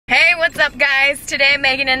up, guys? Today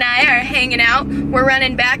Megan and I are hanging out. We're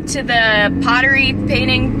running back to the pottery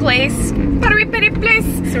painting place. Pottery painting place?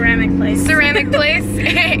 Ceramic place. Ceramic place.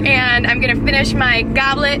 And I'm gonna finish my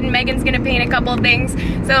goblet and Megan's gonna paint a couple things.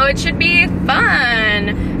 So it should be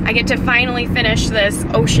fun. I get to finally finish this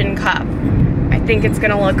ocean cup. I think it's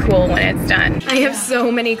gonna look cool when it's done. I have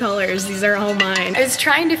so many colors, these are all mine. I was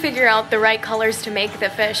trying to figure out the right colors to make the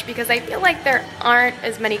fish because I feel like there aren't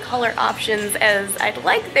as many color options as I'd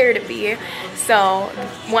like there to be. So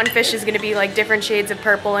one fish is gonna be like different shades of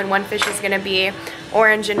purple and one fish is gonna be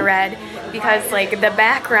orange and red because like the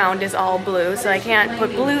background is all blue, so I can't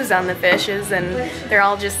put blues on the fishes and they're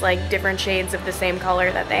all just like different shades of the same color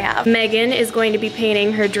that they have. Megan is going to be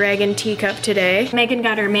painting her dragon teacup today. Megan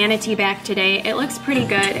got her manatee back today. It looks pretty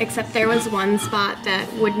good, except there was one spot that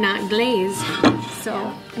would not glaze.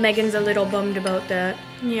 So Megan's a little bummed about that.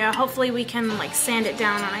 Yeah, hopefully we can like sand it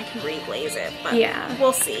down and I can reglaze it, but yeah,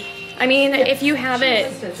 we'll see. I mean, if you have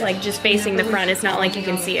it like just facing the front, it's not like you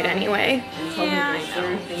can see it anyway. Yeah,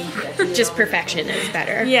 I know. Just perfection is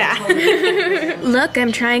better. Yeah. Look,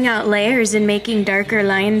 I'm trying out layers and making darker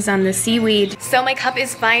lines on the seaweed. So my cup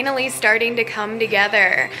is finally starting to come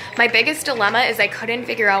together. My biggest dilemma is I couldn't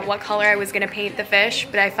figure out what color I was gonna paint the fish,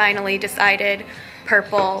 but I finally decided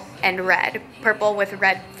purple and red. Purple with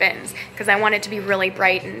red fins, because I want it to be really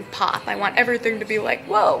bright and pop. I want everything to be like,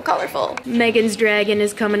 whoa, colorful. Megan's dragon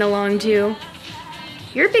is coming along too.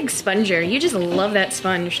 You're a big sponger. You just love that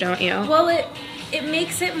sponge, don't you? Well, it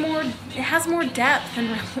makes it more, it has more depth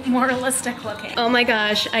and more realistic looking. Oh my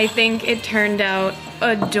gosh, I think it turned out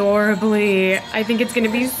adorably. I think it's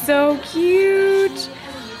gonna be so cute.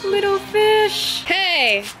 Little fish.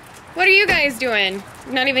 Hey, what are you guys doing?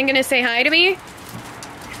 Not even gonna say hi to me?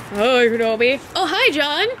 Oh, Roby. Oh, hi,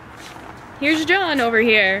 John. Here's John over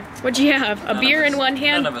here. What'd you have? A beer in one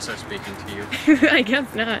hand? None of us are speaking to you. I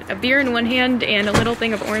guess not. A beer in one hand and a little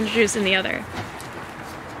thing of orange juice in the other.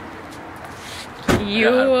 You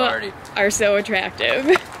are so attractive.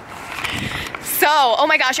 So, oh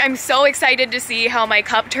my gosh, I'm so excited to see how my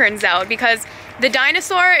cup turns out because the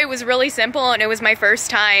dinosaur, it was really simple and it was my first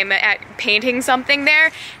time at painting something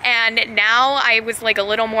there, and now I was like a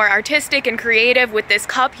little more artistic and creative with this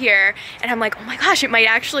cup here, and I'm like, oh my gosh, it might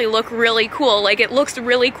actually look really cool. Like, it looks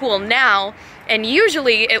really cool now, and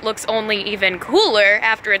usually it looks only even cooler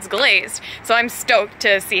after it's glazed. So I'm stoked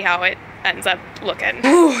to see how it ends up looking.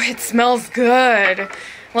 Ooh, it smells good.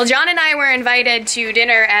 Well, John and I were invited to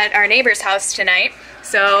dinner at our neighbor's house tonight.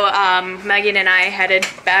 So Megan and I headed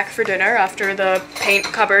back for dinner after the paint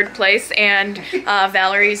cupboard place, and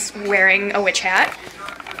Valerie's wearing a witch hat.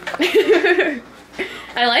 I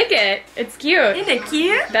like it. It's cute. Isn't it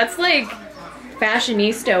cute? That's like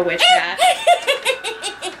fashionista witch hat.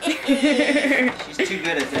 She's too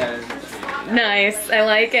good at that. Nice. I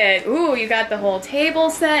like it. Ooh, you got the whole table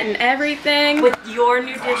set and everything. With your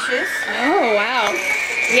new dishes. Oh, wow.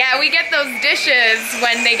 Yeah, we get those dishes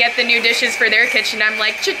when they get the new dishes for their kitchen. I'm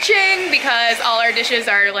like, cha-ching, because all our dishes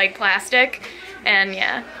are like plastic. And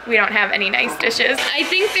yeah, we don't have any nice dishes. I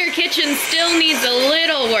think their kitchen still needs a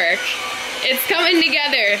little work. It's coming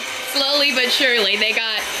together, slowly but surely. They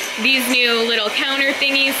got these new little counter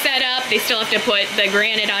thingies set up. They still have to put the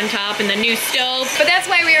granite on top and the new stove. But that's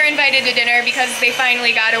why we were invited to dinner, because they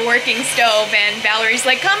finally got a working stove and Valerie's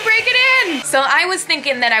like, come break it in! So I was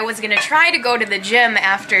thinking that I was gonna try to go to the gym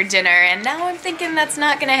after dinner, and now I'm thinking that's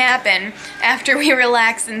not gonna happen after we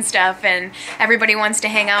relax and stuff and everybody wants to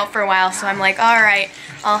hang out for a while. So I'm like, all right,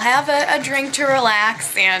 I'll have a drink to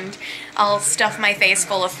relax and I'll stuff my face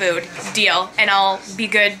full of food. Deal. And I'll be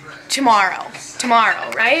good tomorrow.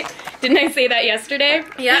 Tomorrow, right? Didn't I say that yesterday?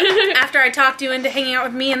 Yeah, after I talked you into hanging out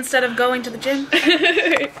with me instead of going to the gym.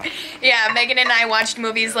 Yeah, Megan and I watched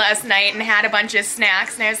movies last night and had a bunch of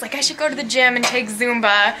snacks, and I was like, I should go to the gym and take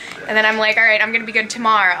Zumba. And then I'm like, all right, I'm gonna be good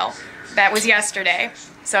tomorrow. That was yesterday.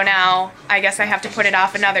 So now I guess I have to put it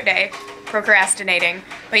off another day, procrastinating.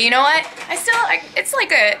 But you know what?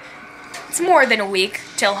 It's more than a week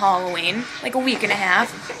till Halloween, like a week and a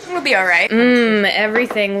half. It'll be all right.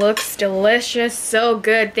 Everything looks delicious, so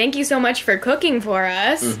good. Thank you so much for cooking for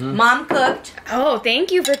us. Mom cooked. Oh,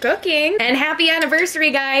 thank you for cooking. And happy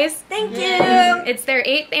anniversary, guys. Thank you. It's their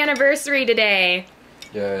 8th anniversary today.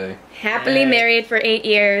 Yay. Happily married for 8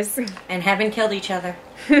 years. And haven't killed each other.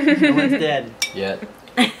 No one's dead. Yet.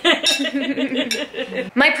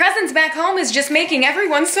 My presence back home is just making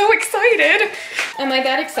everyone so excited. Am I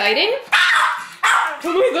that exciting?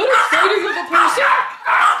 Am I that exciting of a person?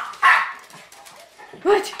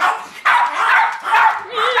 What?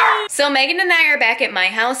 So Megan and I are back at my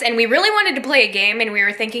house, and we really wanted to play a game, and we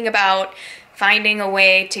were thinking about finding a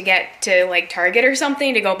way to get to like Target or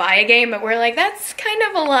something to go buy a game, but we're like, that's kind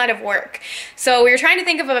of a lot of work. So we were trying to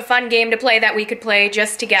think of a fun game to play that we could play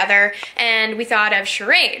just together, and we thought of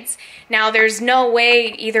charades. Now there's no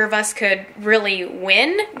way either of us could really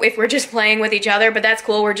win if we're just playing with each other, but that's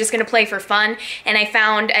cool. We're just gonna play for fun. And I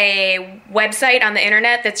found a website on the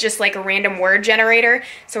internet that's just like a random word generator.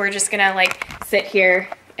 So we're just gonna like sit here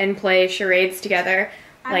and play charades together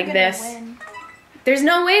like this. Win. There's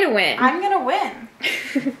no way to win. I'm gonna win.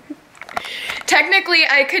 Technically,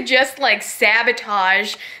 I could just like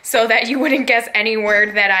sabotage so that you wouldn't guess any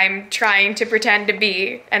word that I'm trying to pretend to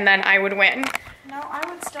be, and then I would win. No, I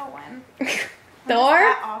would still win. Thor?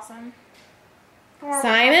 That awesome.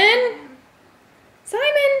 Simon?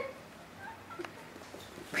 Simon?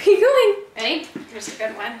 Where are you going? Ready? Here's a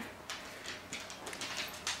good one.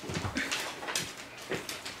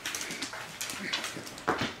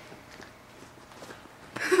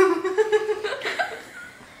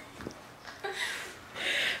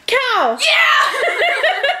 Cow! Yeah!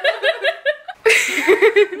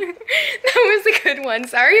 That was a good one.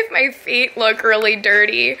 Sorry if my feet look really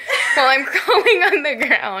dirty while I'm crawling on the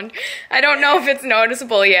ground. I don't know if it's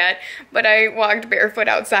noticeable yet, but I walked barefoot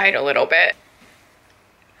outside a little bit.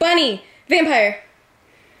 Bunny. Vampire.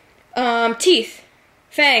 Teeth.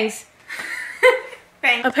 Fangs.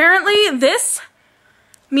 Apparently this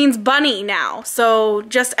means bunny now, so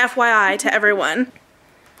just FYI to everyone.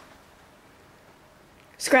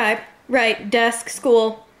 Scribe. Write. Desk.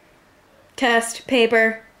 School. Test.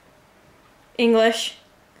 Paper. English.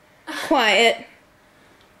 Quiet.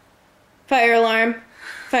 Fire alarm.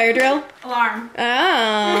 Fire drill. Alarm.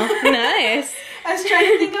 Oh, nice. I was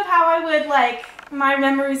trying to think of how I would, like, my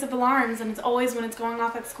memories of alarms, and it's always when it's going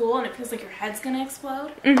off at school and it feels like your head's gonna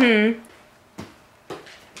explode. Mm-hmm.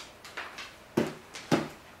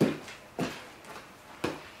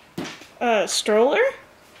 Stroller?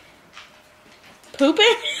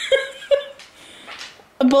 Pooping?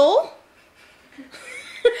 A bull?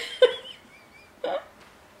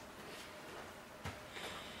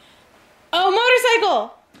 Oh,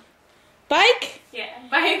 motorcycle! Bike? Yeah,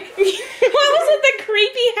 bike. What was it, the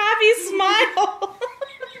creepy happy smile?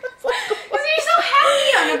 Because you're so happy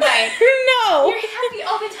on a bike. No! You're happy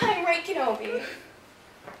all the time, right, Kenobi?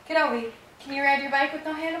 Kenobi, can you ride your bike with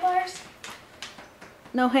no handlebars?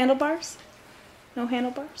 No handlebars? No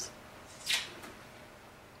handlebars?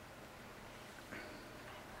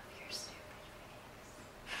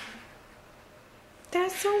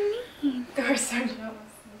 That's so mean. They're so jealous.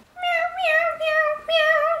 Meow, meow, meow,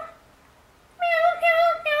 meow. Meow, meow,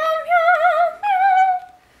 meow, meow, meow.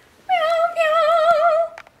 Meow, meow.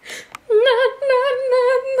 Na, na,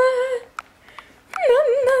 na. Na,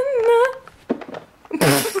 na, na.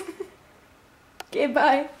 Okay,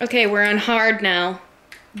 bye. Okay, we're on hard now.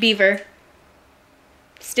 Beaver.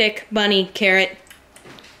 Stick, bunny, carrot.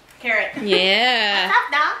 Carrot. Yeah.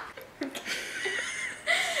 Stop.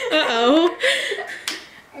 Uh-oh.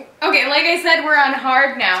 Okay, like I said, we're on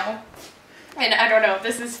hard now. And I don't know,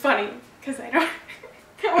 this is funny, because I don't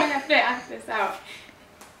have to act this out.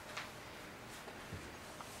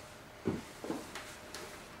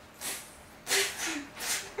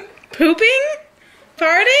 Pooping?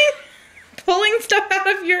 Farting? Pulling stuff out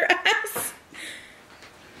of your ass?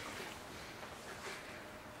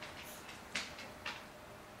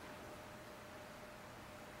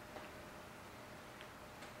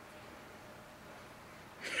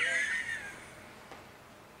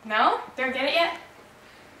 No? Don't get it yet?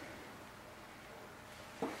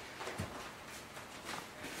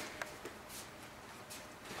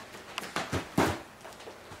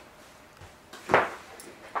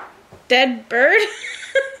 Dead bird?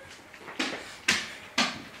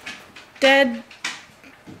 Dead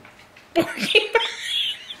porcupine?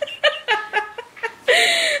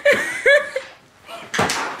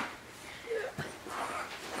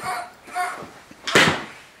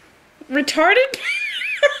 Retarded?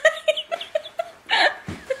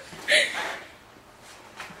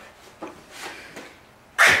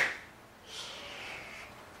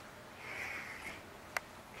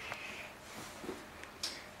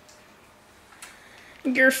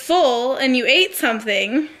 You're full and you ate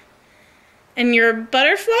something and you're a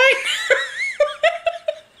butterfly?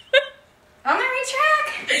 On the right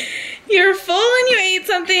track. You're full and you ate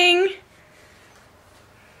something.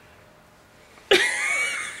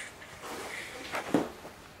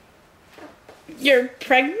 You're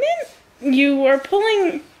pregnant? You are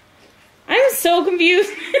pulling... I'm so confused.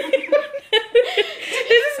 This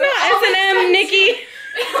is not S&M, Nikki.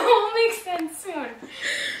 It all makes sense soon.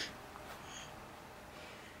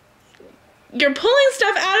 You're pulling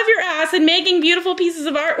stuff out of your ass and making beautiful pieces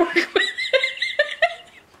of artwork with it.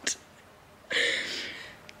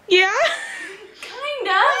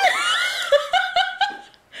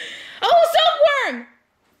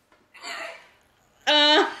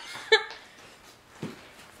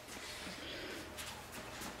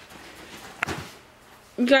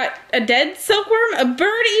 got a dead silkworm? A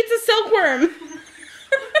bird eats a silkworm.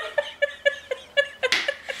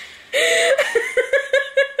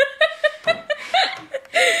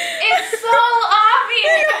 It's so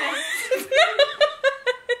obvious. It's not.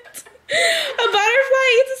 A butterfly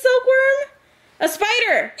eats a silkworm? A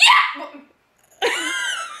spider? Yeah!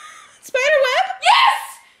 Spider web? Yes!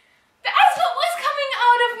 That's what was coming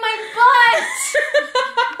out of my butt.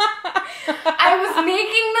 I was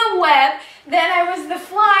making the web, then I was the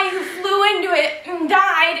fly who flew into it and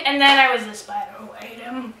died, and then I was the spider who ate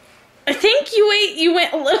him. I think you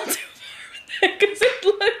went a little too far with that because it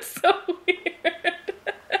looked so weird.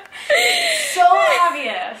 So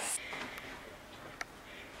obvious.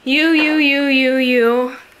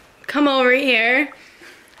 You. Come over here.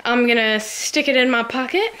 I'm gonna stick it in my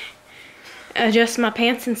pocket, adjust my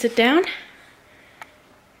pants and sit down.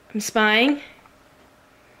 I'm spying.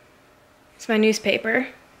 It's my newspaper.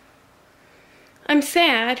 I'm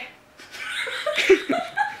sad.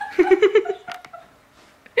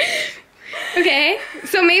 Okay,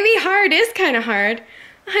 so maybe hard is kind of hard.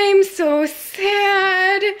 I'm so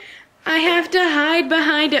sad. I have to hide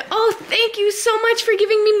behind it. Oh, thank you so much for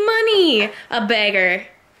giving me money. A beggar.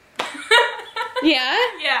 Yeah?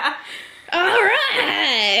 Yeah. All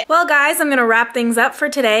right. Well, guys, I'm going to wrap things up for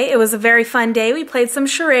today. It was a very fun day. We played some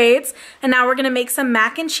charades, and now we're going to make some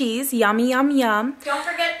mac and cheese. Yummy, yum, yum. Don't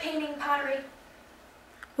forget painting pottery.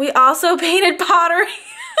 We also painted pottery.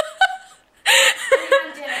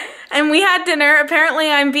 And we had dinner. Apparently,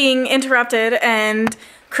 I'm being interrupted and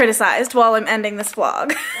criticized while I'm ending this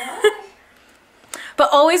vlog. But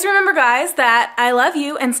always remember, guys, that I love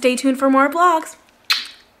you, and stay tuned for more vlogs.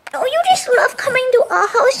 Oh, you just love coming to our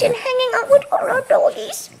house and hanging out with all our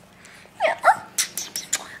doggies. Yeah.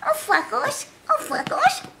 Oh, Freckles. Oh,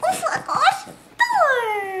 Freckles. Oh, Freckles.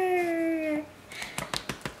 Door.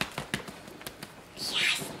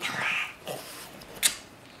 Yes, door.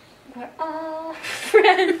 We're all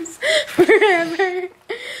friends forever.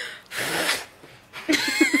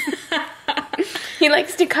 He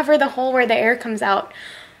likes to cover the hole where the air comes out.